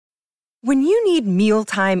When you need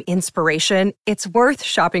mealtime inspiration, it's worth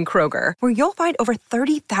shopping Kroger, where you'll find over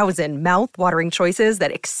 30,000 mouth-watering choices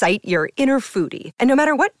that excite your inner foodie. And no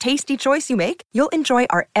matter what tasty choice you make, you'll enjoy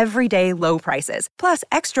our everyday low prices, plus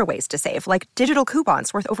extra ways to save, like digital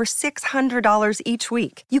coupons worth over $600 each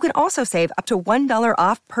week. You can also save up to $1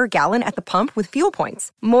 off per gallon at the pump with fuel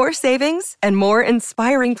points. More savings and more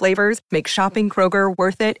inspiring flavors make shopping Kroger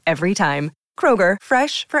worth it every time. Kroger,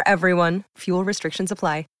 fresh for everyone. Fuel restrictions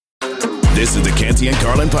apply. This is the Canty and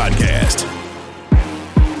Carlin podcast.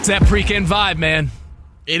 It's that pre-Ken vibe, man.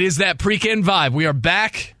 It is that pre-Ken vibe. We are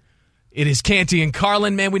back. It is Canty and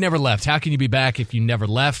Carlin. Man, we never left. How can you be back if you never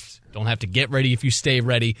left? Don't have to get ready if you stay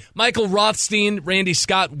ready. Michael Rothstein, Randy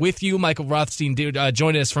Scott with you. Michael Rothstein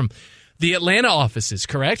joined us from the Atlanta offices,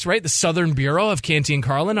 correct? Right? The Southern Bureau of Canty and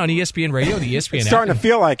Carlin on ESPN Radio, the ESPN It's starting to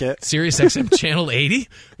feel like it. Sirius XM Channel 80.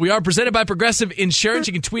 We are presented by Progressive Insurance.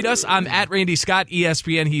 You can tweet us. I'm at Randy Scott,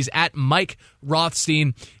 ESPN. He's at Mike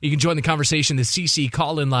Rothstein. You can join the conversation, the CC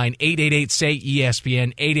call-in line,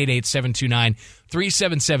 888-SAY-ESPN,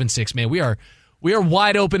 888-729-3776. Man, we are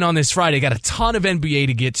wide open on this Friday. Got a ton of NBA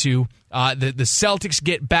to get to. The Celtics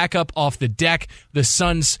get back up off the deck. The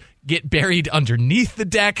Suns get buried underneath the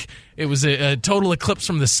deck. It was a total eclipse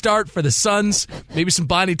from the start for the Suns. Maybe some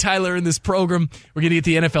Bonnie Tyler in this program. We're going to get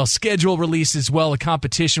the NFL schedule release as well, a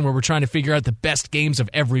competition where we're trying to figure out the best games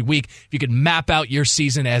of every week. If you could map out your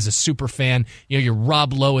season as a super fan, you're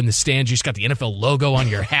Rob Lowe in the stands. You just got the NFL logo on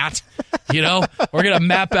your hat. We're going to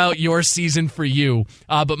map out your season for you.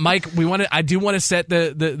 But Mike, I do want to set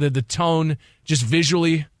the tone just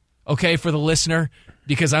visually, okay, for the listener,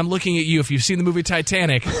 because I'm looking at you. If you've seen the movie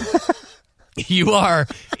Titanic, you are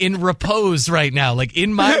in repose right now. Like,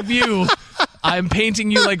 in my view, I'm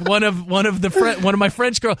painting you like one of my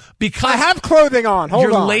French girls, because I have clothing on. Hold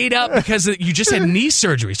you're on. laid up because you just had knee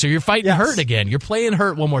surgery, so you're fighting hurt again. You're playing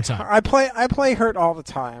hurt one more time. I play hurt all the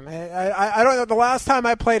time. I don't know. The last time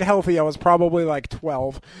I played healthy, I was probably like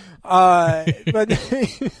 12. I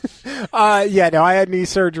had knee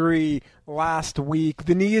surgery last week.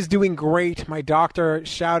 The knee is doing great. My doctor,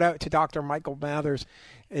 shout out to Dr. Michael Mathers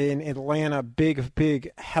in Atlanta,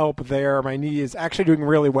 big help there. My knee is actually doing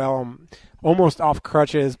really well. I'm almost off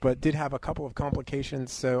crutches, but did have a couple of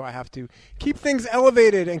complications, so I have to keep things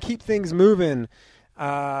elevated and keep things moving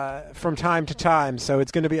from time to time. So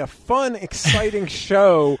it's going to be a fun, exciting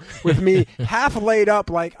show with me half laid up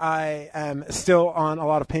like I am still on a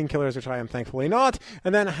lot of painkillers, which I am thankfully not,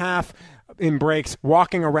 and then half in breaks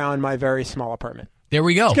walking around my very small apartment. There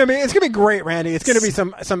we go. It's gonna be great, Randy. It's gonna be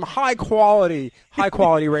some high quality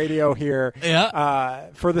radio here.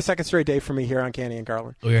 For the second straight day for me here on Canty and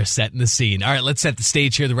Carlin. We are setting the scene. All right, let's set the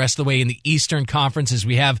stage here the rest of the way in the Eastern Conference as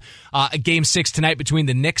we have a Game 6 tonight between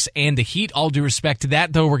the Knicks and the Heat. All due respect to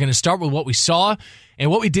that, though, we're going to start with what we saw and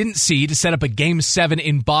what we didn't see to set up a Game 7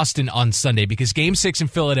 in Boston on Sunday, because Game 6 in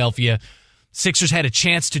Philadelphia, Sixers had a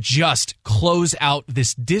chance to just close out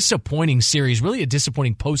this disappointing series, really a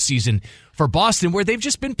disappointing postseason for Boston, where they've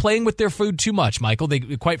just been playing with their food too much, Michael. They,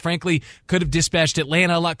 quite frankly, could have dispatched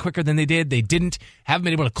Atlanta a lot quicker than they did. They didn't. Haven't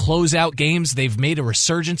been able to close out games. They've made a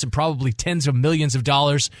resurgence and probably tens of millions of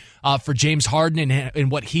dollars for James Harden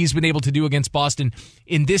and what he's been able to do against Boston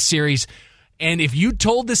in this series. And if you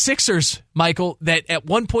told the Sixers, Michael, that at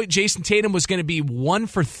one point Jason Tatum was going to be 1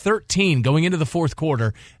 for 13 going into the fourth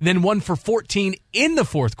quarter, then 1 for 14 in the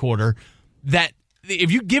fourth quarter, that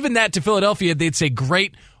if you'd given that to Philadelphia, they'd say,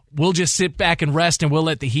 great, we'll just sit back and rest and we'll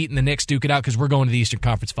let the Heat and the Knicks duke it out because we're going to the Eastern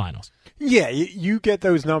Conference Finals. Yeah, you get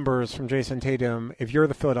those numbers from Jason Tatum. If you're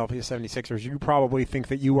the Philadelphia 76ers, you probably think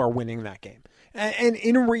that you are winning that game. And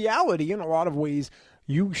in reality, in a lot of ways,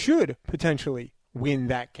 you should potentially win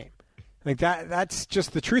that game. Like that's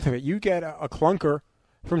just the truth of it. You get a clunker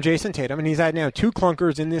from Jason Tatum, and he's had now 2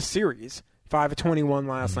 clunkers in this series. 5 of 21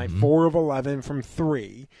 last night, 4 of 11 from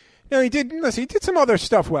 3. He did some other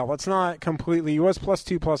stuff well. It's not completely, he was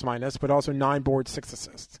 +2 ±, but also 9 boards, 6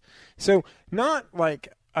 assists. So not like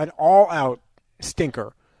an all-out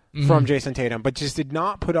stinker from Jason Tatum, but just did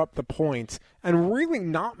not put up the points. And really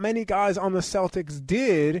not many guys on the Celtics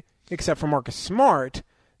did, except for Marcus Smart,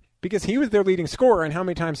 because he was their leading scorer, and how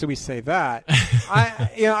many times do we say that?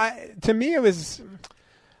 To me, it was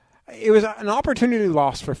an opportunity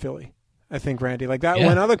lost for Philly, I think, Randy. Like that,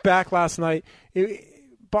 when I look back last night,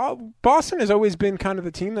 Boston has always been kind of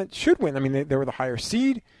the team that should win. I mean, they were the higher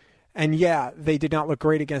seed, and they did not look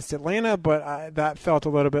great against Atlanta, but that felt a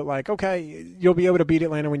little bit like, okay, you'll be able to beat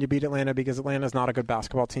Atlanta when you beat Atlanta because Atlanta's not a good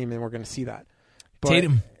basketball team, and we're going to see that. But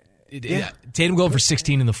Tatum. Tatum going for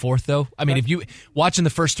 16 in the fourth, though. I mean, if you watching the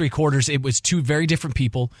first three quarters, it was two very different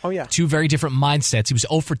people. Oh, yeah. Two very different mindsets. He was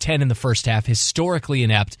 0 for 10 in the first half, historically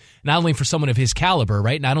inept, not only for someone of his caliber,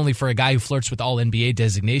 right? Not only for a guy who flirts with all-NBA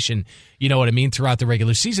designation, you know what I mean, throughout the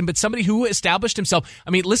regular season, but somebody who established himself. I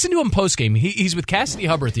mean, listen to him postgame. He's with Cassidy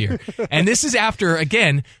Hubbard here. And this is after,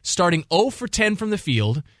 again, starting 0 for 10 from the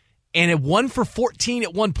field and at 1 for 14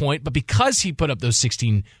 at one point, but because he put up those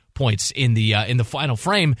 16 points in the final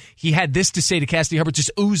frame, he had this to say to Cassidy Hubbard,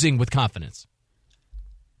 just oozing with confidence.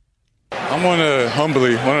 I'm one of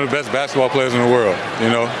the best basketball players in the world. You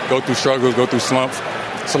know, go through struggles, go through slumps.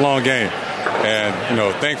 It's a long game. And, you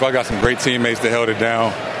know, thankfully I got some great teammates that held it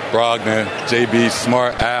down. Brogdon, JB,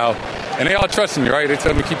 Smart, Al. And they all trust me, right? They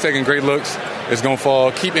tell me keep taking great looks. It's going to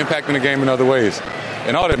fall. Keep impacting the game in other ways.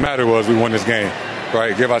 And all that mattered was we won this game,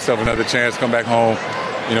 right? Give ourselves another chance, come back home,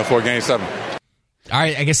 you know, for Game 7. All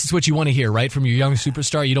right, I guess it's what you want to hear, right, from your young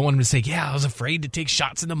superstar. You don't want him to say, yeah, I was afraid to take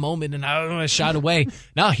shots in the moment and I shot away.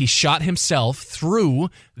 No, he shot himself through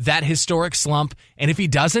that historic slump, and if he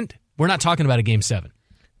doesn't, we're not talking about a Game 7.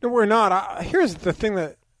 No, we're not. Here's the thing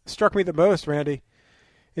that struck me the most, Randy.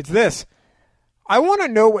 It's this. I want to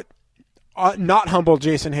know what not humble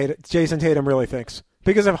Jason Tatum really thinks.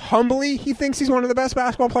 Because if humbly he thinks he's one of the best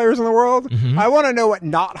basketball players in the world, I want to know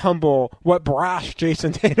what brash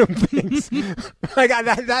Jason Tatum thinks. Like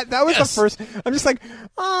that was the first. I'm just like,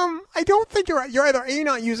 I don't think you're either A,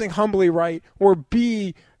 not using humbly right, or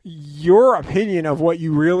B, your opinion of what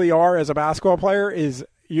you really are as a basketball player is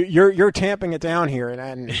you're tamping it down here,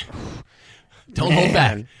 and don't hold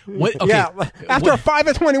back. What? Okay. Yeah, after a 5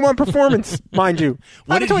 of 21 performance, mind you,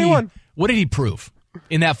 5 of 21. What did he prove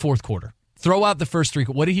in that fourth quarter? Throw out the first three.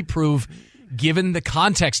 What did he prove, given the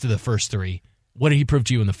context of the first three? What did he prove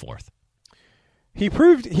to you in the fourth?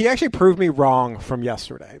 He actually proved me wrong from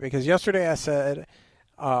yesterday, because yesterday I said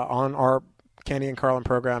on our Candy and Carlin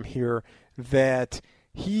program here that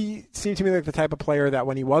he seemed to me like the type of player that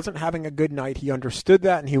when he wasn't having a good night, he understood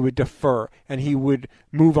that and he would defer and he would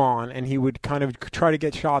move on and he would kind of try to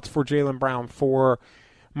get shots for Jaylen Brown, for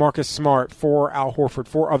Marcus Smart, for Al Horford,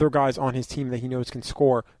 for other guys on his team that he knows can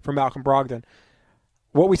score, for Malcolm Brogdon.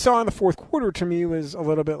 What we saw in the fourth quarter to me was a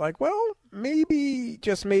little bit like, well, maybe,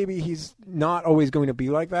 just maybe, he's not always going to be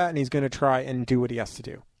like that, and he's going to try and do what he has to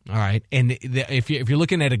do. All right, and if you're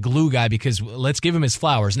looking at a glue guy, because let's give him his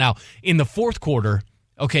flowers. Now, in the fourth quarter,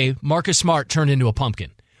 okay, Marcus Smart turned into a pumpkin.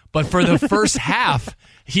 But for the first half,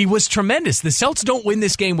 he was tremendous. The Celtics don't win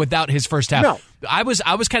this game without his first half. No. I was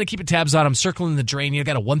kind of keeping tabs on him, circling the drain. You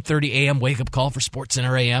got a 1:30 a.m. wake-up call for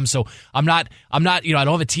SportsCenter AM, so I'm not, I don't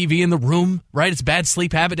have a TV in the room, right? It's a bad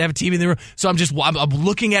sleep habit to have a TV in the room. So I'm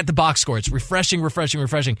looking at the box score. It's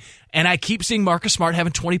refreshing. And I keep seeing Marcus Smart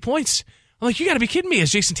having 20 points. I'm like, you got to be kidding me,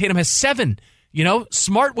 as Jason Tatum has 7. You know,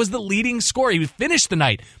 Smart was the leading scorer. He finished the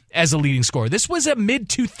night as a leading scorer. This was a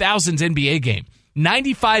mid-2000s NBA game.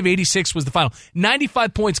 95-86 was the final.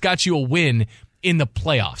 95 points got you a win in the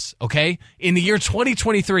playoffs, okay? In the year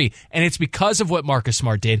 2023, and it's because of what Marcus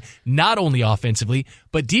Smart did, not only offensively,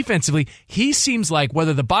 but defensively. He seems like,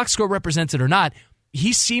 whether the box score represents it or not,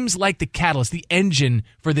 he seems like the catalyst, the engine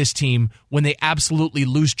for this team when they absolutely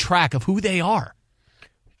lose track of who they are.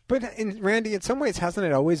 But, Randy, in some ways, hasn't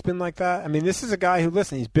it always been like that? I mean, this is a guy who,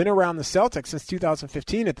 listen, he's been around the Celtics since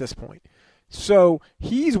 2015 at this point. So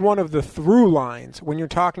he's one of the through lines when you're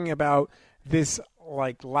talking about this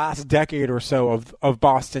like last decade or so of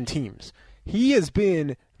Boston teams. He has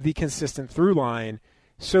been the consistent through line.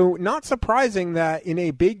 So not surprising that in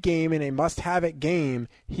a big game, in a must-have-it game,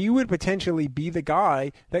 he would potentially be the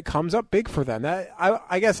guy that comes up big for them. That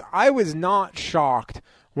I guess I was not shocked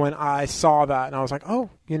when I saw that, and I was like, oh,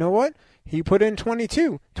 you know what? He put in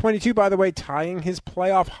 22. 22, by the way, tying his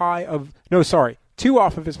playoff high of – no, sorry. 2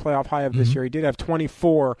 off of his playoff high of this year. He did have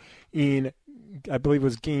 24 in, I believe it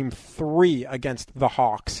was Game 3 against the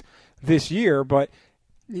Hawks this year. But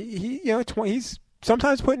he's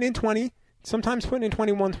sometimes putting in 20, sometimes putting in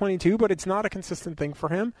 21, 22, but it's not a consistent thing for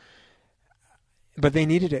him. But they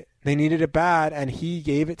needed it. They needed it bad, and he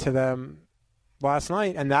gave it to them last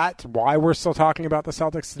night, and that's why we're still talking about the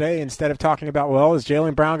Celtics today instead of talking about, well, is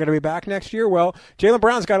Jaylen Brown going to be back next year? Well, Jaylen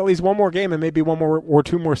Brown's got at least one more game and maybe one more or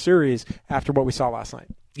 2 more series after what we saw last night.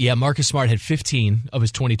 Yeah, Marcus Smart had 15 of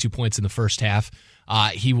his 22 points in the first half.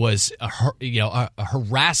 He was a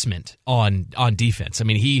harassment on defense. I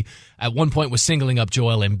mean, he at one point was singling up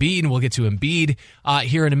Joel Embiid, and we'll get to Embiid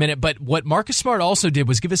here in a minute. But what Marcus Smart also did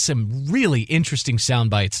was give us some really interesting sound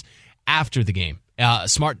bites after the game.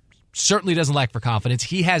 Smart certainly doesn't lack for confidence.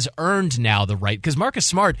 He has earned now the right, because Marcus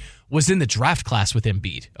Smart was in the draft class with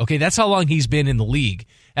Embiid. Okay, that's how long he's been in the league.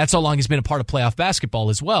 That's how long he's been a part of playoff basketball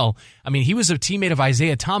as well. I mean, he was a teammate of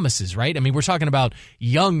Isaiah Thomas's, right? I mean, we're talking about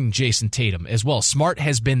young Jason Tatum as well. Smart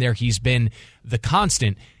has been there. He's been the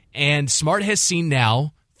constant. And Smart has seen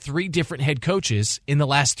now 3 different head coaches in the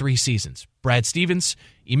last 3 seasons. Brad Stevens,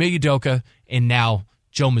 Ime Udoka, and now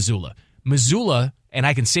Joe Mazzulla. Mazzulla, and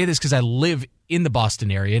I can say this because I live in the Boston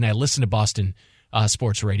area and I listen to Boston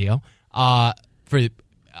sports radio for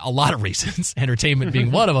a lot of reasons, entertainment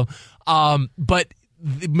being one of them. But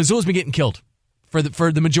Mazzulla's been getting killed for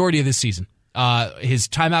the majority of this season. His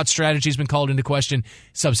timeout strategy has been called into question,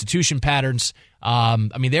 substitution patterns. I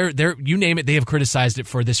mean, they're you name it, they have criticized it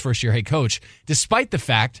for this first-year head coach, despite the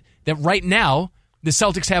fact that right now the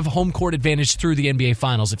Celtics have home court advantage through the NBA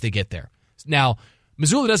Finals if they get there. Now,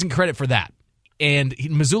 Mazzulla doesn't credit for that, and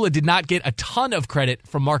Mazzulla did not get a ton of credit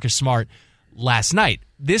from Marcus Smart last night.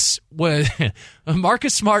 This was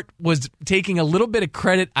Marcus Smart was taking a little bit of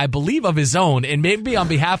credit, I believe, of his own, and maybe on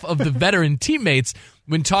behalf of the veteran teammates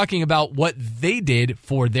when talking about what they did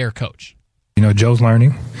for their coach. You know, Joe's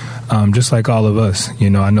learning, just like all of us.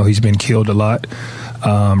 You know, I know he's been killed a lot,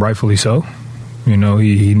 rightfully so. You know,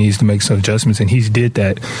 he needs to make some adjustments, and he's did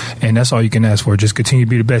that. And that's all you can ask for. Just continue to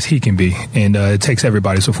be the best he can be. And it takes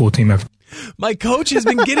everybody. It's a full team effort. My coach has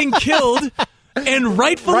been getting killed, and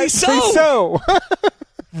rightfully so.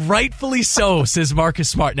 Rightfully so, says Marcus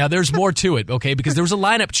Smart. Now, there's more to it, okay, because there was a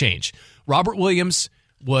lineup change. Robert Williams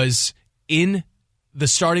was in the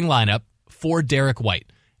starting lineup for Derek White,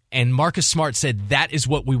 and Marcus Smart said that is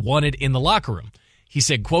what we wanted in the locker room. He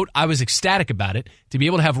said, quote, I was ecstatic about it. To be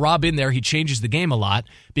able to have Rob in there, he changes the game a lot.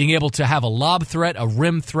 Being able to have a lob threat, a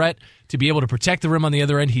rim threat, to be able to protect the rim on the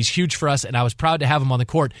other end, he's huge for us, and I was proud to have him on the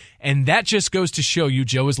court. And that just goes to show you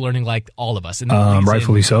Joe is learning like all of us. And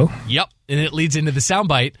rightfully so. Yep, and it leads into the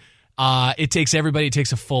soundbite. It takes everybody. It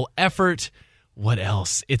takes a full effort. What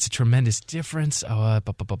else? It's a tremendous difference.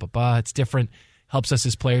 It's different. Helps us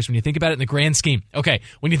as players when you think about it in the grand scheme. Okay,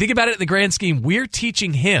 when you think about it in the grand scheme, we're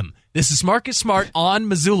teaching him. This is Marcus Smart on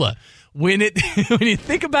Mazzulla. When you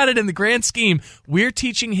think about it in the grand scheme, we're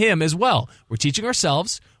teaching him as well. We're teaching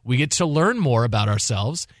ourselves. We get to learn more about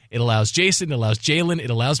ourselves. It allows Jason, it allows Jalen, it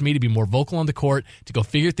allows me to be more vocal on the court, to go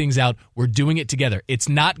figure things out. We're doing it together. It's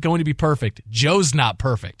not going to be perfect. Joe's not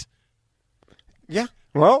perfect. Yeah,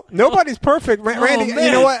 well, nobody's perfect. Randy, you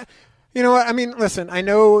know what? You know what? I mean, listen, I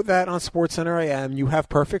know that on SportsCenter AM you have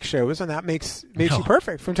perfect shows, and that makes you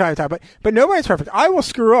perfect from time to time. But nobody's perfect. I will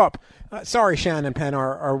screw up. Sorry, Shannon Penn,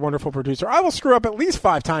 our wonderful producer. I will screw up at least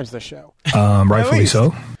 5 times this show. Rightfully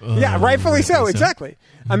so. Yeah, rightfully so. Exactly.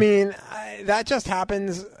 I mean, that just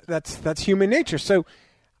happens. That's human nature. So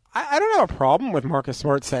I don't have a problem with Marcus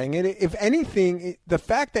Smart saying it. If anything, the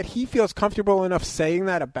fact that he feels comfortable enough saying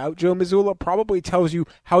that about Joe Mazzulla probably tells you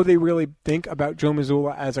how they really think about Joe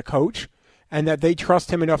Mazzulla as a coach, and that they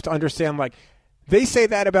trust him enough to understand, like, they say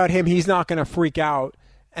that about him, he's not going to freak out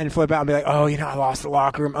and flip out and be like, oh, I lost the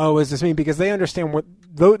locker room. Oh, what does this mean? Because they understand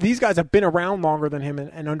these guys have been around longer than him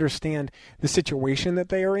and understand the situation that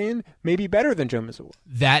they are in maybe better than Joe Mazzulla.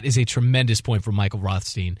 That is a tremendous point from Michael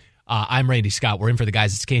Rothstein. I'm Randy Scott. We're in for the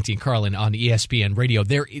guys. It's Canty and Carlin on ESPN Radio.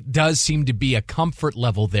 There does seem to be a comfort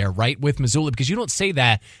level there, right, with Mazzulla, because you don't say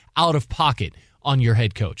that out of pocket on your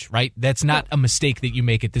head coach, right? That's not a mistake that you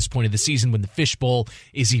make at this point of the season when the fishbowl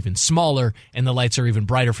is even smaller and the lights are even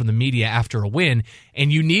brighter from the media after a win,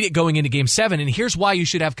 and you need it going into Game 7. And here's why you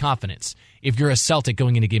should have confidence if you're a Celtic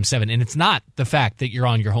going into Game 7. And it's not the fact that you're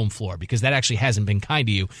on your home floor, because that actually hasn't been kind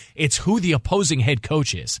to you. It's who the opposing head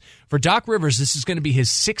coach is. For Doc Rivers, this is going to be his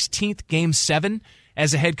 16th Game 7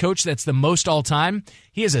 as a head coach. That's the most all-time.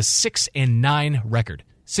 He has a 6-9 record.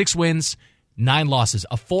 6 wins, 9 losses,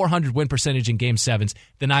 a 400 win percentage in Game 7s.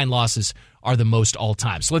 The 9 losses are the most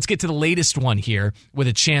all-time. So let's get to the latest one here with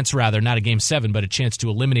a chance, rather, not a Game 7, but a chance to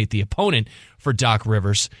eliminate the opponent for Doc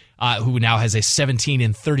Rivers, who now has a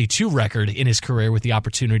 17-32 record in his career with the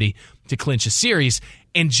opportunity to clinch a series.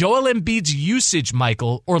 And Joel Embiid's usage,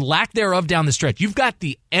 Michael, or lack thereof down the stretch. You've got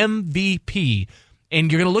the MVP,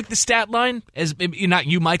 and you're going to look at the stat line, as not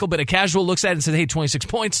you, Michael, but a casual looks at it and says, hey, 26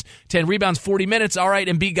 points, 10 rebounds, 40 minutes. All right,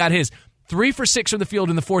 Embiid got his. 3 for 6 from the field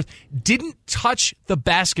in the fourth. Didn't touch the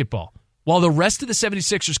basketball. While the rest of the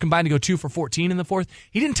 76ers combined to go 2 for 14 in the fourth,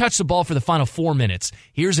 he didn't touch the ball for the final 4 minutes.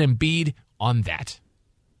 Here's Embiid on that.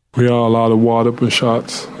 We had a lot of wide open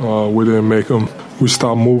shots. We didn't make them. We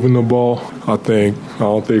stopped moving the ball. I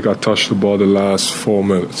don't think I touched the ball the last 4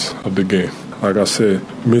 minutes of the game. Like I said,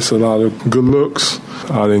 missed a lot of good looks.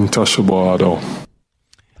 I didn't touch the ball at all.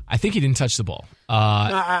 I think he didn't touch the ball.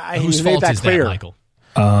 Whose fault is that, Michael?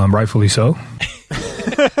 Rightfully so.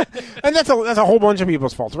 And that's a whole bunch of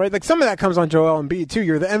people's faults, right? Like, some of that comes on Joel Embiid, too.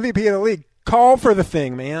 You're the MVP of the league. Call for the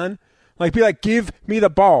thing, man. Like, be like, give me the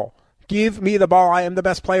ball. Give me the ball. I am the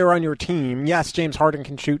best player on your team. Yes, James Harden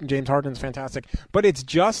can shoot, and James Harden's fantastic. But it's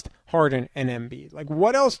just Harden and Embiid. Like,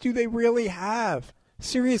 what else do they really have?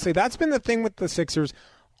 Seriously, that's been the thing with the Sixers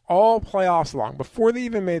all playoffs long. Before they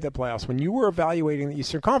even made the playoffs, when you were evaluating the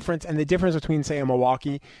Eastern Conference, and the difference between, say, a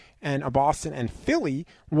Milwaukee and a Boston and Philly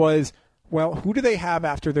was, well, who do they have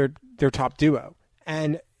after their top duo?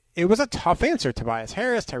 And it was a tough answer. Tobias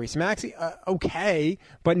Harris, Tyrese Maxey, okay,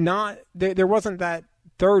 but not there wasn't that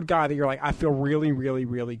third guy that you're like, I feel really, really,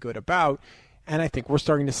 really good about. And I think we're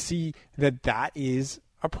starting to see that is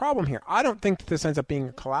a problem here. I don't think this ends up being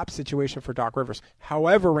a collapse situation for Doc Rivers.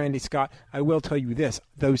 However, Randy Scott, I will tell you this.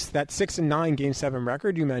 That 6-9 Game 7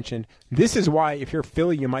 record you mentioned, this is why if you're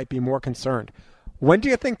Philly, you might be more concerned. When do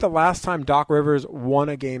you think the last time Doc Rivers won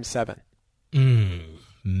a Game 7?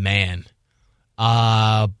 Man.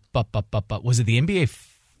 But was it the NBA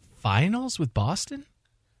Finals with Boston?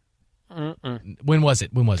 When was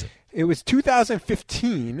it? It was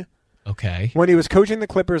 2015. Okay. When he was coaching the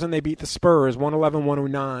Clippers and they beat the Spurs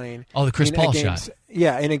 111-109. Oh, the Chris Paul shot.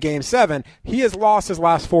 Yeah, in a Game 7. He has lost his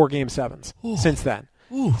last 4 Game 7s since then.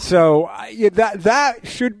 Ooh. So that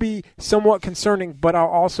should be somewhat concerning, but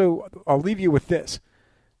I'll leave you with this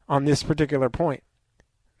on this particular point.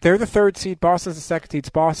 They're the 3rd seed. Boston's the 2nd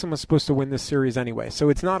seed. Boston was supposed to win this series anyway. So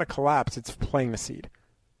it's not a collapse. It's playing the seed.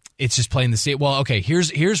 It's just playing the seed. Well, okay,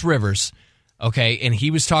 here's Rivers, okay, and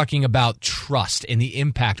he was talking about trust and the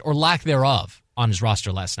impact or lack thereof on his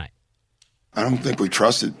roster last night. I don't think we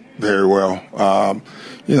trusted very well.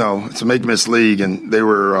 It's a make-miss league, and they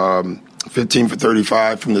were 15 for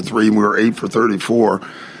 35 from the 3, and we were 8 for 34.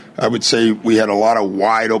 I would say we had a lot of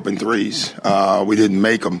wide-open threes. We didn't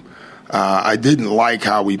make them. I didn't like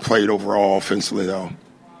how we played overall offensively, though.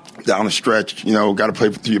 Down the stretch, got to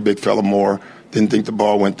play through your big fella more. Didn't think the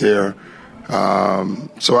ball went there.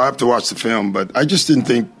 So I have to watch the film, but I just didn't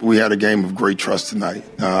think we had a game of great trust tonight.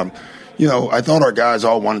 I thought our guys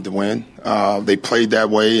all wanted to win. They played that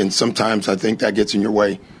way, and sometimes I think that gets in your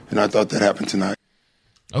way, and I thought that happened tonight.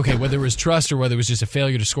 Okay, whether it was trust or whether it was just a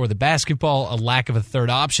failure to score the basketball, a lack of a third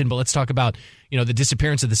option, but let's talk about the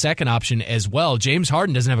disappearance of the second option as well. James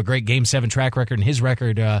Harden doesn't have a great Game 7 track record in his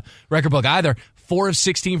record book either. 4 of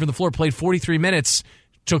 16 from the floor, played 43 minutes,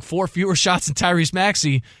 took 4 fewer shots than Tyrese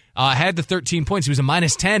Maxey, had the 13 points. He was a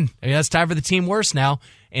 -10. That's tied for the team worst now.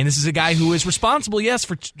 And this is a guy who is responsible, yes,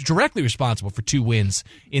 directly responsible for 2 wins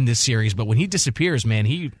in this series. But when he disappears, man,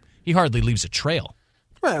 he hardly leaves a trail.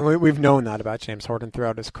 Well, we've known that about James Harden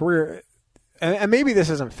throughout his career. And maybe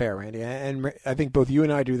this isn't fair, Randy. And I think both you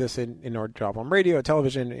and I do this in our job on radio,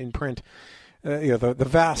 television, in print, the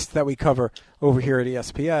vast that we cover over here at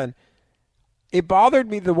ESPN. It bothered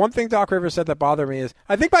me. The one thing Doc Rivers said that bothered me is,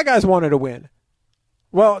 I think my guys wanted to win.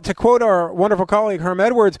 Well, to quote our wonderful colleague, Herm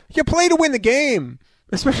Edwards, you play to win the game,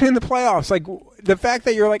 especially in the playoffs. Like, the fact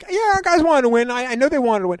that you're like, yeah, our guys wanted to win. I know they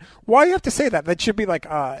wanted to win. Why do you have to say that? That should be like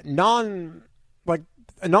a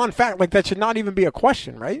non-fact. Like, that should not even be a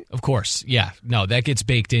question, right? Of course. Yeah. No, that gets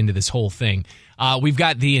baked into this whole thing. We've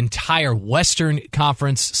got the entire Western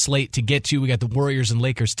Conference slate to get to. We got the Warriors and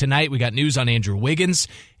Lakers tonight. We got news on Andrew Wiggins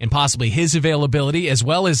and possibly his availability, as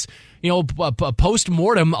well as a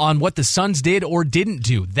post-mortem on what the Suns did or didn't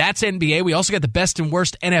do. That's NBA. We also got the best and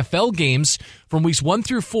worst NFL games from weeks 1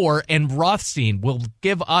 through 4, and Rothstein will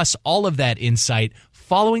give us all of that insight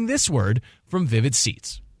following this word from Vivid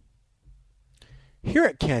Seats. Here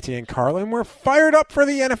at Canty and Carlin, we're fired up for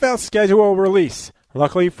the NFL schedule release.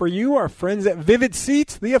 Luckily for you, our friends at Vivid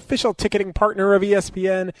Seats, the official ticketing partner of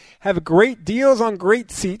ESPN, have great deals on great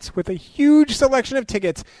seats with a huge selection of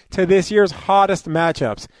tickets to this year's hottest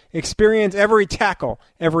matchups. Experience every tackle,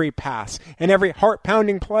 every pass, and every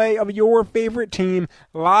heart-pounding play of your favorite team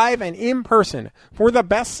live and in person. For the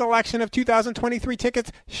best selection of 2023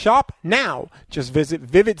 tickets, shop now. Just visit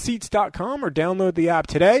vividseats.com or download the app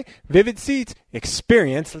today. Vivid Seats,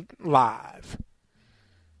 experience live.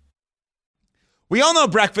 We all know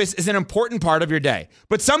breakfast is an important part of your day,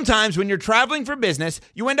 but sometimes when you're traveling for business,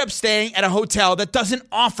 you end up staying at a hotel that doesn't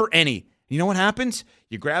offer any. You know what happens?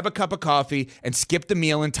 You grab a cup of coffee and skip the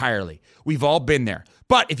meal entirely. We've all been there.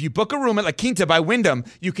 But if you book a room at La Quinta by Wyndham,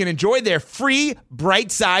 you can enjoy their free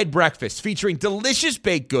Bright Side breakfast featuring delicious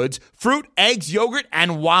baked goods, fruit, eggs, yogurt,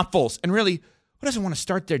 and waffles. And really, who doesn't want to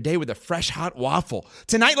start their day with a fresh, hot waffle?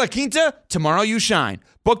 Tonight, La Quinta, tomorrow you shine.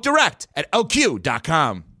 Book direct at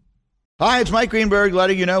lq.com. Hi, it's Mike Greenberg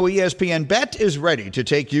letting you know ESPN Bet is ready to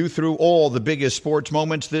take you through all the biggest sports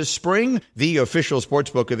moments this spring. The official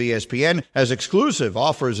sportsbook of ESPN has exclusive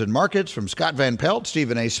offers and markets from Scott Van Pelt,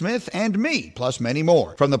 Stephen A. Smith, and me, plus many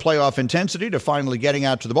more. From the playoff intensity to finally getting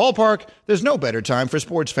out to the ballpark, there's no better time for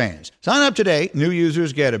sports fans. Sign up today. New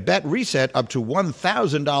users get a bet reset up to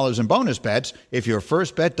 $1,000 in bonus bets if your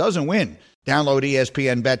first bet doesn't win. Download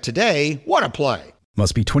ESPN Bet today. What a play.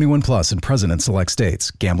 Must be 21 plus and present in select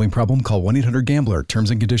states. Gambling problem? Call 1-800-GAMBLER. Terms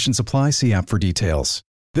and conditions apply. See app for details.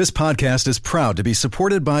 This podcast is proud to be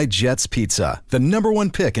supported by Jets Pizza, the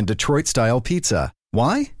 #1 pick in Detroit-style pizza.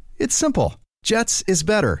 Why? It's simple. Jets is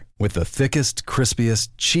better. With the thickest, crispiest,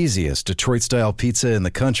 cheesiest Detroit-style pizza in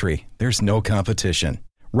the country, there's no competition.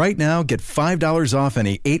 Right now, get $5 off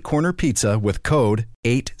any 8-corner pizza with code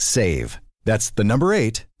 8SAVE. That's the number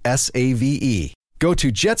 8, SAVE. Go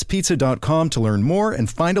to jetspizza.com to learn more and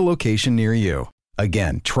find a location near you.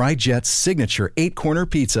 Again, try Jet's signature 8-corner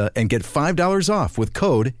pizza and get $5 off with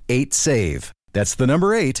code 8SAVE. That's the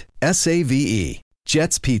number 8, SAVE.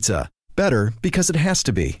 Jet's Pizza. Better because it has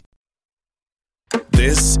to be.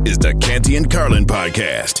 This is the Canty and Carlin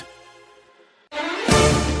Podcast.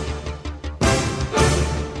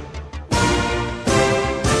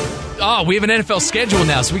 Oh, we have an NFL schedule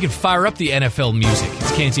now, so we can fire up the NFL music.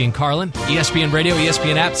 It's Canty and Carlin, ESPN Radio,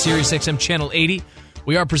 ESPN app, Sirius XM Channel 80.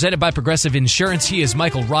 We are presented by Progressive Insurance. He is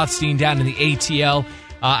Michael Rothstein down in the ATL.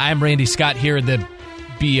 I'm Randy Scott here in the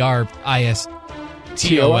BRISTOL.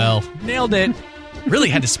 Nailed it. Really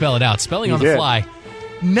had to spell it out. Spelling on the fly.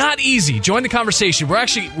 Not easy. Join the conversation.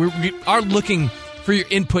 We are looking for your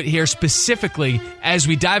input here specifically as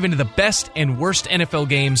we dive into the best and worst NFL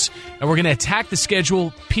games, and we're going to attack the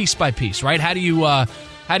schedule piece by piece, right? How do you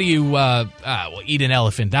eat an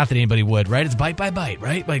elephant? Not that anybody would, right? It's bite by bite,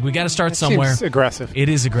 right? Like, we got to start somewhere. Seems aggressive. It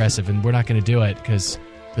is aggressive, and we're not going to do it because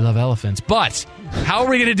we love elephants. But how are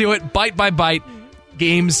we going to do it? Bite by bite,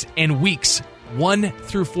 games and weeks 1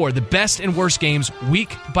 through 4. The best and worst games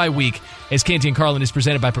week by week. As Canty and Carlin is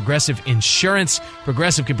presented by Progressive Insurance.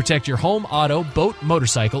 Progressive can protect your home, auto, boat,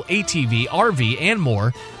 motorcycle, ATV, RV, and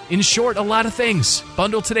more. In short, a lot of things.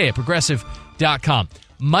 Bundle today at Progressive.com.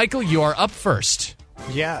 Michael, you are up first.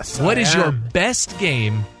 Yes. What is your best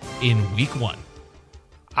game in week 1?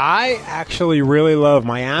 I actually really love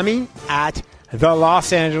Miami at the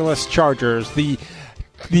Los Angeles Chargers. The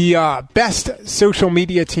best social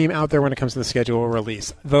media team out there when it comes to the schedule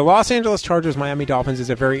release. The Los Angeles Chargers Miami Dolphins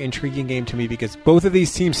is a very intriguing game to me because both of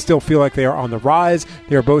these teams still feel like they are on the rise.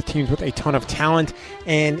 They are both teams with a ton of talent,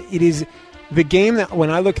 and it is the game that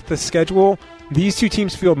when I look at the schedule, these two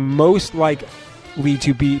teams feel most likely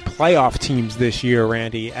to be playoff teams this year,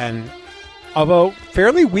 Randy. And although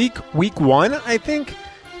fairly weak week 1, I think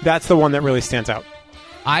that's the one that really stands out.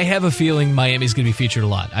 I have a feeling Miami's going to be featured a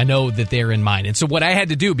lot. I know that they're in mine. And so what I had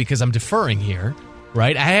to do, because I'm deferring here,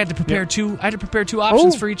 right? I had to prepare two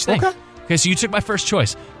options for each thing. Okay, so you took my first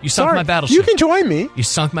choice. You sunk my battleship. You can join me. You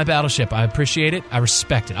sunk my battleship. I appreciate it. I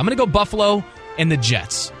respect it. I'm going to go Buffalo and the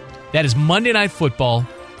Jets. That is Monday Night Football.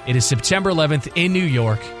 It is September 11th in New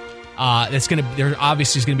York. There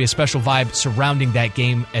obviously is going to be a special vibe surrounding that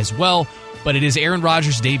game as well. But it is Aaron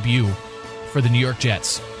Rodgers' debut for the New York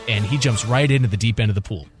Jets. And he jumps right into the deep end of the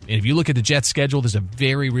pool. And if you look at the Jets' schedule, there's a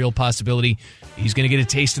very real possibility he's going to get a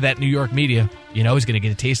taste of that New York media. You know, he's going to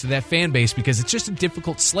get a taste of that fan base because it's just a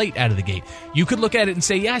difficult slate out of the gate. You could look at it and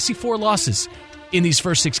say, yeah, I see 4 losses in these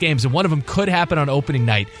first 6 games, and one of them could happen on opening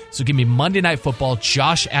night. So give me Monday Night Football,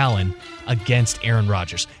 Josh Allen against Aaron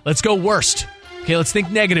Rodgers. Let's go worst. Okay, let's think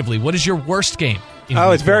negatively. What is your worst game?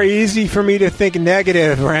 It's very easy for me to think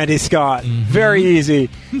negative, Randy Scott. Mm-hmm. Very easy.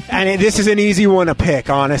 And this is an easy one to pick,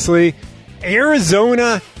 honestly.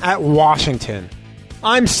 Arizona at Washington.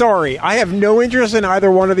 I'm sorry. I have no interest in either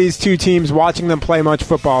one of these two teams watching them play much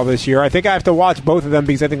football this year. I think I have to watch both of them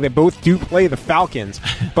because I think they both do play the Falcons.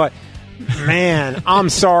 But, man, I'm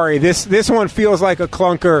sorry. This one feels like a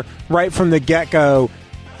clunker right from the get-go.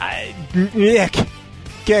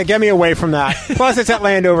 Get me away from that. Plus, it's at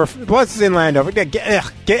Landover. Plus, it's in Landover. All right.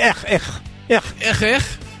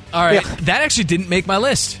 That actually didn't make my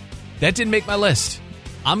list.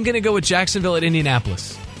 I'm going to go with Jacksonville at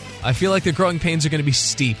Indianapolis. I feel like the growing pains are going to be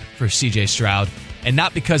steep for C.J. Stroud, and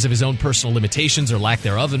not because of his own personal limitations or lack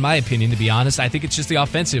thereof, in my opinion, to be honest. I think it's just the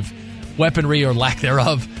offensive weaponry or lack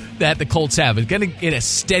thereof that the Colts have. It's going to get a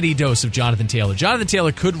steady dose of Jonathan Taylor. Jonathan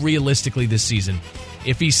Taylor could realistically this season,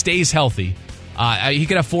 if he stays healthy, he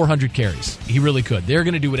could have 400 carries. He really could. They're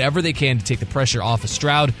going to do whatever they can to take the pressure off of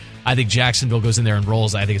Stroud. I think Jacksonville goes in there and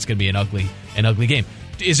rolls. I think it's going to be an ugly game.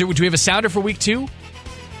 Do we have a sounder for week 2?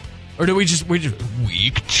 Or do we just week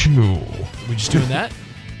 2? Are we just doing that?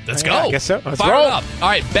 Let's go. I guess so. Let's Fire roll. it up. All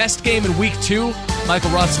right, best game in week 2,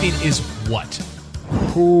 Michael Rothstein, is what?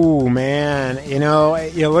 Ooh, man.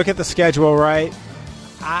 You look at the schedule, right?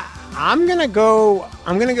 I'm gonna go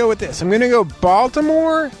with this. I'm gonna go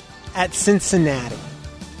Baltimore at Cincinnati.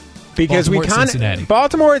 Because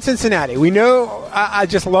Baltimore at Cincinnati. We know, I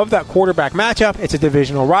just love that quarterback matchup. It's a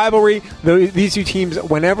divisional rivalry. These two teams,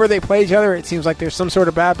 whenever they play each other, it seems like there's some sort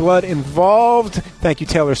of bad blood involved. Thank you,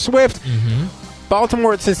 Taylor Swift. Mm-hmm.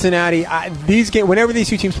 Baltimore at Cincinnati. Whenever these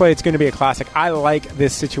two teams play, it's going to be a classic. I like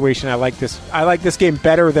this situation. I like this game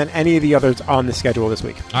better than any of the others on the schedule this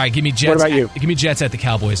week. All right, give me Jets. What about you? Give me Jets at the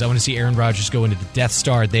Cowboys. I want to see Aaron Rodgers go into the Death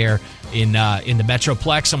Star there in the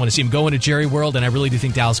Metroplex. I want to see him go into Jerry World, and I really do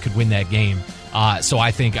think Dallas could win that game. So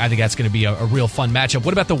I think that's going to be a real fun matchup.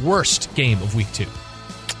 What about the worst game of week 2?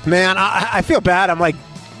 Man, I feel bad. I'm like,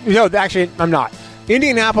 actually, I'm not.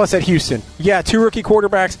 Indianapolis at Houston. Yeah, 2 rookie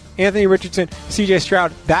quarterbacks, Anthony Richardson, C.J.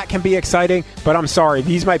 Stroud. That can be exciting, but I'm sorry.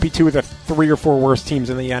 These might be 2 of the 3 or 4 worst teams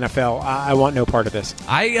in the NFL. I want no part of this.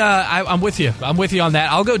 I'm with you. I'm with you on that.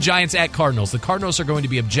 I'll go Giants at Cardinals. The Cardinals are going to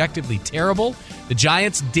be objectively terrible. The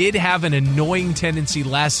Giants did have an annoying tendency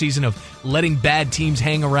last season of letting bad teams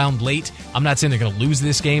hang around late. I'm not saying they're going to lose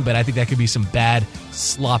this game, but I think that could be some bad,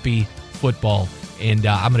 sloppy football. And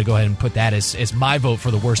I'm going to go ahead and put that as my vote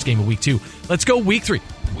for the worst game of week 2. Let's go week 3.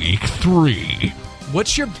 Week 3.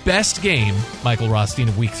 What's your best game, Michael Rothstein,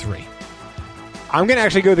 of week 3? I'm going to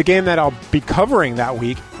actually go the game that I'll be covering that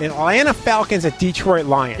week. Atlanta Falcons at Detroit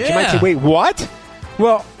Lions. Yeah. You might say, wait, what?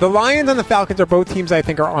 Well, the Lions and the Falcons are both teams I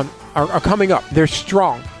think are coming up. They're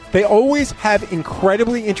strong. They always have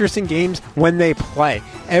incredibly interesting games when they play.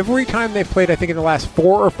 Every time they've played, I think in the last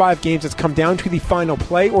 4 or 5 games, it's come down to the final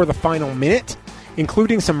play or the final minute,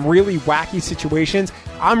 including some really wacky situations.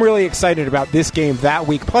 I'm really excited about this game that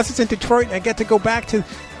week. Plus, it's in Detroit, and I get to go back to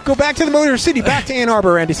the Motor City, back to Ann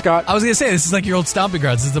Arbor, Randy Scott. I was going to say, this is like your old stomping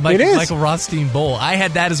grounds. This is the Michael Rothstein Bowl. I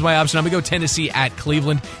had that as my option. I'm going to go Tennessee at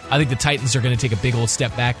Cleveland. I think the Titans are going to take a big old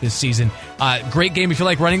step back this season. Great game if you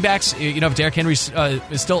like running backs. If Derrick Henry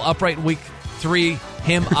is still upright in week 3,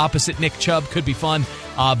 him opposite Nick Chubb could be fun.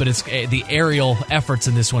 But it's the aerial efforts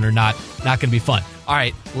in this one are not going to be fun. All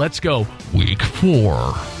right, let's go. Week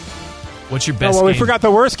 4. What's your best game? We forgot the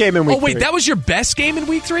worst game in week 3. Oh, wait, that was your best game in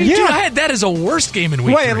week 3? Yeah. Dude, I had that as a worst game in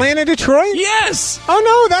week 3. Atlanta-Detroit? Yes! Oh,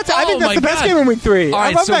 no, I think that's the best game in week 3.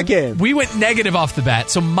 I love that game. We went negative off the bat.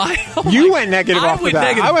 So You went negative off the bat.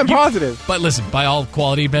 Negative. I went positive. But listen, by all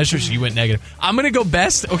quality measures, you went negative. I'm going to go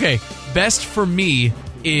best. Okay, best for me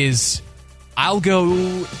is I'll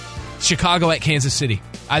go Chicago at Kansas City.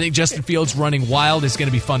 I think Justin Fields running wild is going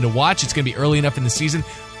to be fun to watch. It's going to be early enough in the season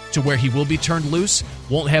to where he will be turned loose,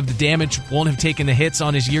 won't have the damage, won't have taken the hits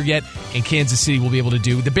on his year yet, and Kansas City will be able to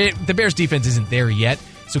do. The Bears' defense isn't there yet,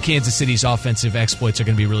 so Kansas City's offensive exploits are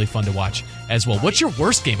going to be really fun to watch as well. What's your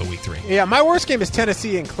worst game of week 3? Yeah, my worst game is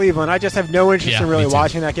Tennessee and Cleveland. I just have no interest in really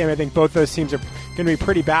watching that game. I think both those teams are going to be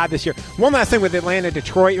pretty bad this year. One last thing with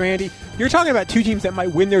Atlanta-Detroit, Randy. You're talking about 2 teams that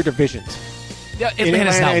might win their divisions. Yeah,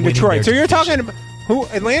 Atlanta's not and Detroit. So you're talking about who?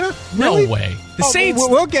 Atlanta? Really? No way. The Saints.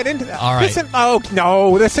 We'll get into that. All right.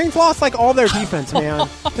 The Saints lost like all their defense, man.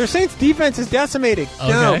 Their Saints defense is decimated. Okay.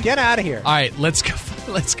 No, get out of here. All right, let's go.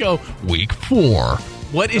 Let's go. Week 4.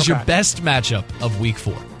 What is your best matchup of week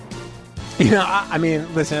 4? I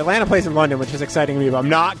mean, listen, Atlanta plays in London, which is exciting to me, but I'm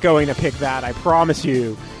not going to pick that. I promise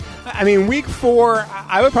you. I mean, week 4,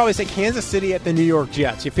 I would probably say Kansas City at the New York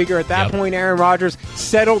Jets. You figure at that point, Aaron Rodgers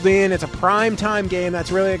settled in. It's a prime-time game.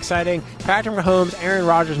 That's really exciting. Patrick Mahomes, Aaron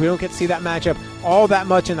Rodgers, we don't get to see that matchup all that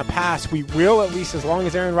much in the past. We will, at least as long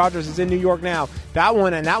as Aaron Rodgers is in New York now. That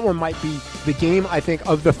one might be the game, I think,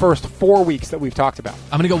 of the first 4 weeks that we've talked about.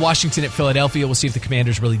 I'm going to go Washington at Philadelphia. We'll see if the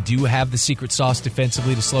Commanders really do have the secret sauce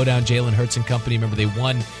defensively to slow down Jalen Hurts and company. Remember, they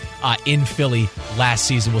won in Philly last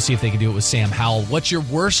season. We'll see if they can do it with Sam Howell. What's your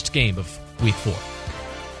worst game of week 4?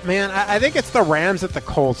 Man, I think it's the Rams at the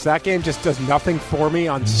Colts. That game just does nothing for me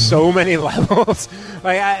on so many levels.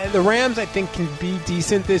 The Rams, I think, can be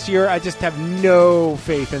decent this year. I just have no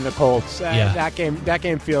faith in the Colts. That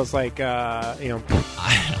game feels like, I'm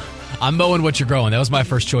mowing what you're growing. That was my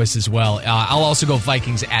first choice as well. I'll also go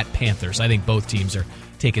Vikings at Panthers. I think both teams are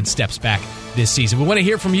taking steps back this season. We want to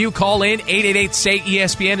hear from you. Call in.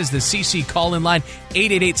 888-SAY-ESPN is the CC call-in line.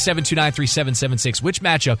 888-729-3776. Which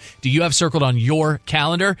matchup do you have circled on your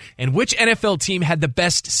calendar? And which NFL team had the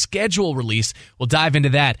best schedule release? We'll dive into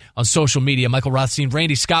that on social media. Michael Rothstein,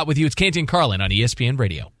 Randy Scott with you. It's Canty and Carlin on ESPN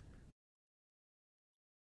Radio.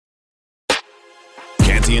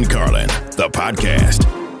 Canty and Carlin, the podcast.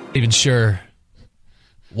 Not even sure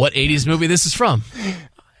what 80s movie this is from.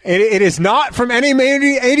 It is not from any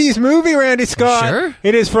 80s movie, Randy Scott. Sure?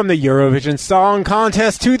 It is from the Eurovision Song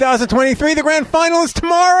Contest 2023. The grand final is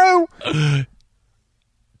tomorrow.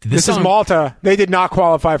 This is Malta. They did not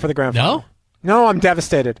qualify for the grand final. No, I'm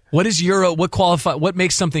devastated. What is Euro? What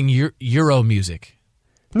makes something Euro music?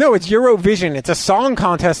 No, it's Eurovision. It's a song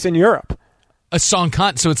contest in Europe. A song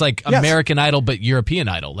so it's like American Idol but European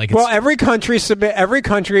Idol. Like, it's, every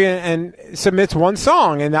country and submits one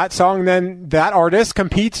song, and that song then that artist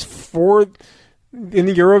competes in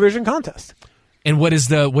the Eurovision contest. And what is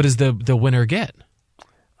the winner get?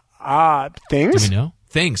 Things. Do we know?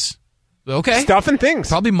 Things. Okay. Stuff and things.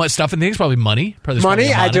 Probably stuff and things. Probably money.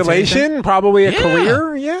 Money, adulation, probably a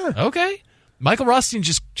career. Yeah. Okay. Michael Rothstein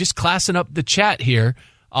just classing up the chat here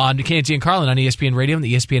on Canty and Carlin on ESPN Radio and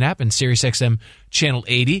the ESPN app and SiriusXM Channel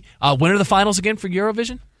 80. When are the finals again for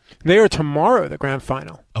Eurovision? They are tomorrow, the grand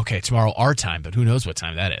final. Okay, tomorrow our time, but who knows what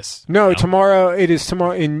time that is? No, tomorrow, it is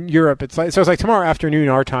tomorrow in Europe. It's like tomorrow afternoon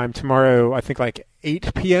our time. Tomorrow, I think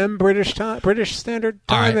 8 p.m. British Standard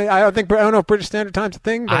Time. Right. I don't know if British Standard Time's a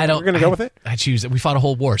thing, but we're going to go with it. I choose it. We fought a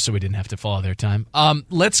whole war, so we didn't have to follow their time.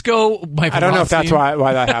 Let's go, Michael. I don't know if Rothstein. that's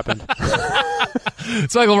why that happened.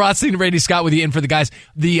 It's Michael Rothstein and Randy Scott with you in for the guys.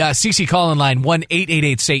 The CC call-in line,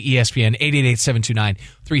 1-888-SAY-ESPN,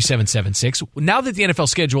 888-729-3776. Now that the NFL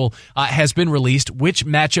schedule has been released, which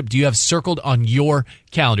matchup do you have circled on your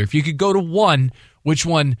calendar? If you could go to one, which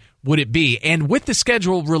one would it be? And with the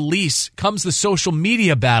schedule release comes the social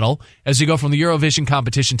media battle as you go from the Eurovision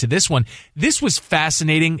competition to this one. This was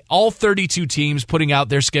fascinating. All 32 teams putting out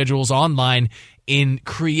their schedules online in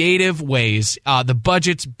creative ways. The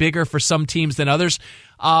budget's bigger for some teams than others.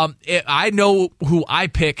 I know who I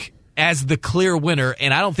pick as the clear winner,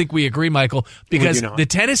 and I don't think we agree, Michael, because the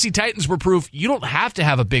Tennessee Titans were proof you don't have to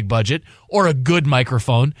have a big budget or a good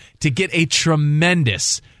microphone to get a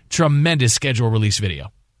tremendous schedule release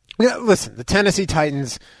video. Yeah, listen, the Tennessee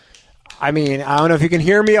Titans, I mean, I don't know if you can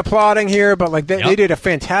hear me applauding here, but they did a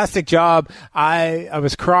fantastic job. I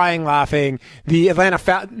was crying, laughing. The Atlanta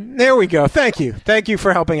Falcons, there we go. Thank you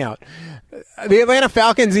for helping out. The Atlanta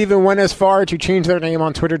Falcons even went as far to change their name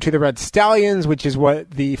on Twitter to the Red Stallions, which is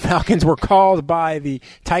what the Falcons were called by the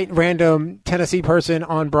random Tennessee person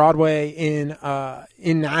on Broadway in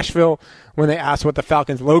Nashville when they asked what the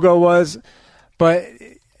Falcons logo was. But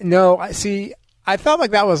no, I felt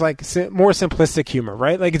like that was like more simplistic humor,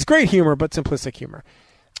 right? Like, it's great humor, but simplistic humor.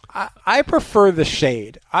 I prefer the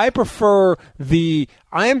shade. I prefer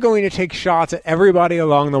I am going to take shots at everybody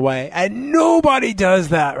along the way, and nobody does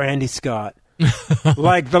that, Randy Scott.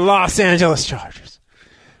 Like the Los Angeles Chargers.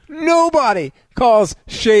 Nobody calls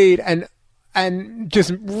shade and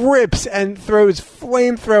just rips and throws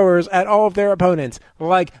flamethrowers at all of their opponents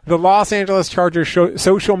like the Los Angeles Chargers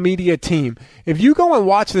social media team. If you go and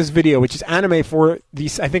watch this video, which is anime for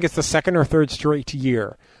I think it's the second or third straight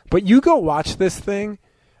year, but you go watch this thing,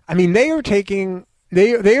 I mean, they are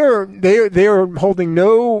holding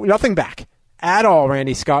nothing back at all,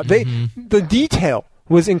 Randy Scott. The detail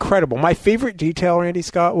was incredible. My favorite detail, Randy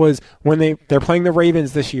Scott, was when they're playing the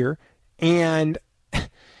Ravens this year, and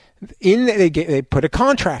they put a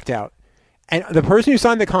contract out, and the person who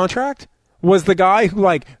signed the contract was the guy who,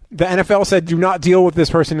 like, the NFL said, do not deal with this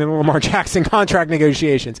person in the Lamar Jackson contract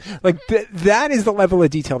negotiations. Like, that is the level of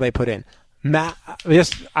detail they put in.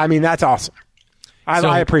 That's awesome.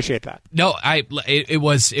 I appreciate that. No, it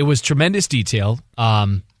was tremendous detail.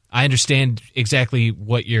 I understand exactly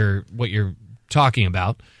what you're talking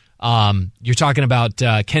about. You're talking about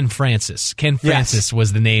Ken Francis. Ken Francis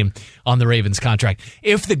was the name on the Ravens contract.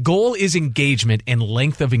 If the goal is engagement and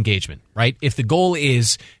length of engagement, right? If the goal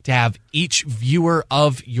is to have each viewer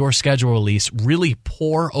of your schedule release really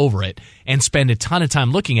pore over it and spend a ton of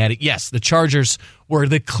time looking at it, yes, the Chargers were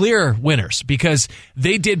the clear winners because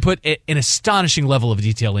they did put an astonishing level of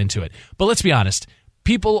detail into it. But let's be honest,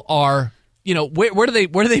 people are, where do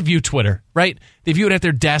they view Twitter, right? They view it at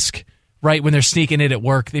their desk, right, when they're sneaking it at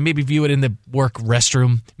work. They maybe view it in the work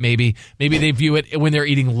restroom, maybe they view it when they're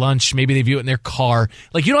eating lunch, maybe they view it in their car.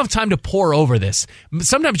 Like, you don't have time to pore over this.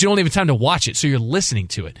 Sometimes you don't even have time to watch it, so you're listening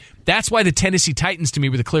to it. That's why the Tennessee Titans, to me,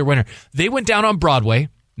 were the clear winner. They went down on Broadway,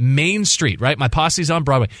 Main Street, right? My posse's on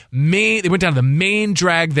Broadway. They went down to the main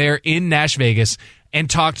drag there in Nash Vegas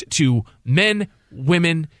and talked to men,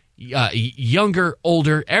 women, younger,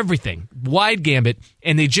 older, everything, wide gambit,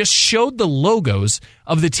 and they just showed the logos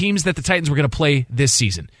of the teams that the Titans were going to play this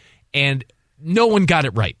season, and no one got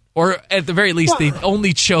it right, or at the very least, they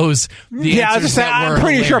only chose the answers that were I'm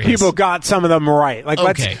pretty hilarious. sure people got some of them right. Like,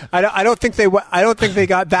 okay. I don't think they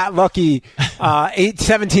got that lucky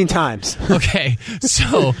 17 times. Okay,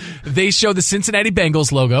 so they show the Cincinnati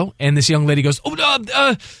Bengals logo, and this young lady goes,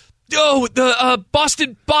 the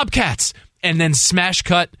Boston Bobcats, and then smash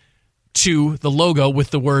cut to the logo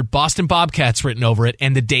with the word Boston Bobcats written over it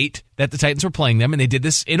and the date that the Titans were playing them, and they did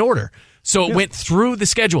this in order. So it went through the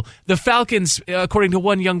schedule. The Falcons, according to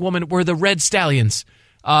one young woman, were the Red Stallions.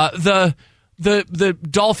 The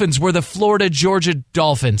Dolphins were the Florida Georgia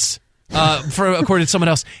Dolphins, according to someone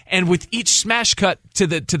else. And with each smash cut to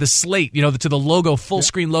the slate, to the logo, full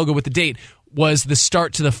screen logo with the date, was the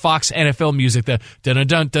start to the Fox NFL music, the dun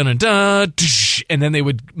dun dun dun, and then they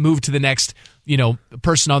would move to the next,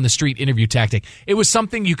 person on the street interview tactic. It was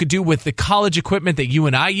something you could do with the college equipment that you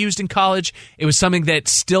and I used in college. It was something that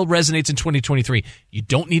still resonates in 2023. You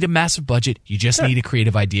don't need a massive budget. You just need a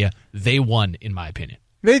creative idea. They won, in my opinion.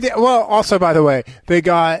 They did. Well, also, by the way,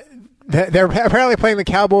 they're apparently playing the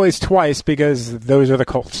Cowboys twice because those are the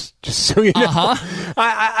Colts. Just so you know.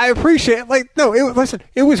 I appreciate it. Listen,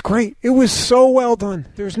 it was great. It was so well done.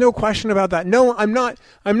 There's no question about that. No, I'm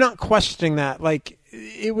not questioning that.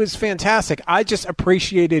 It was fantastic. I just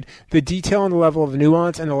appreciated the detail and the level of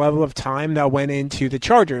nuance and the level of time that went into the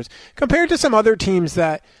Chargers compared to some other teams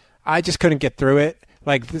that I just couldn't get through it.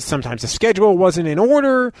 Sometimes the schedule wasn't in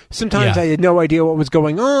order. Sometimes I had no idea what was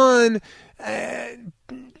going on.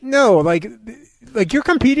 You're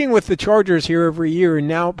competing with the Chargers here every year, and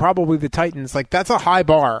now probably the Titans. That's a high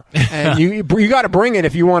bar, and you got to bring it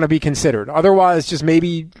if you want to be considered. Otherwise, just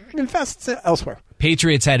maybe invest elsewhere.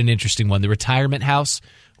 Patriots had an interesting one, the retirement house,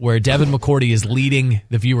 where Devin McCourty is leading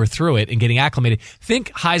the viewer through it and getting acclimated.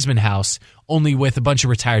 Think Heisman House, only with a bunch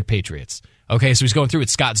of retired Patriots. Okay, so he's going through it.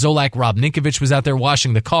 Scott Zolak, Rob Ninkovich was out there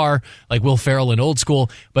washing the car, like Will Ferrell in Old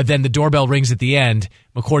School. But then the doorbell rings at the end.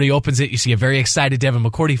 McCourty opens it. You see a very excited Devin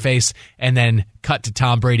McCourty face, and then cut to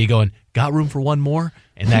Tom Brady going, got room for one more?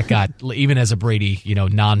 And that got, even as a Brady,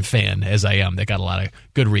 non-fan as I am, that got a lot of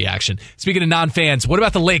good reaction. Speaking of non-fans, what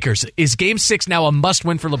about the Lakers? Is Game 6 now a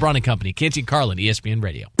must-win for LeBron and company? Canty and Carlin, ESPN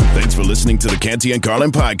Radio. Thanks for listening to the Canty and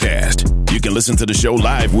Carlin podcast. You can listen to the show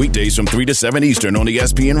live weekdays from 3 to 7 Eastern on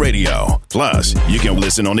ESPN Radio. Plus, you can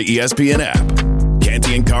listen on the ESPN app.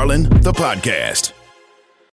 Canty and Carlin, the podcast.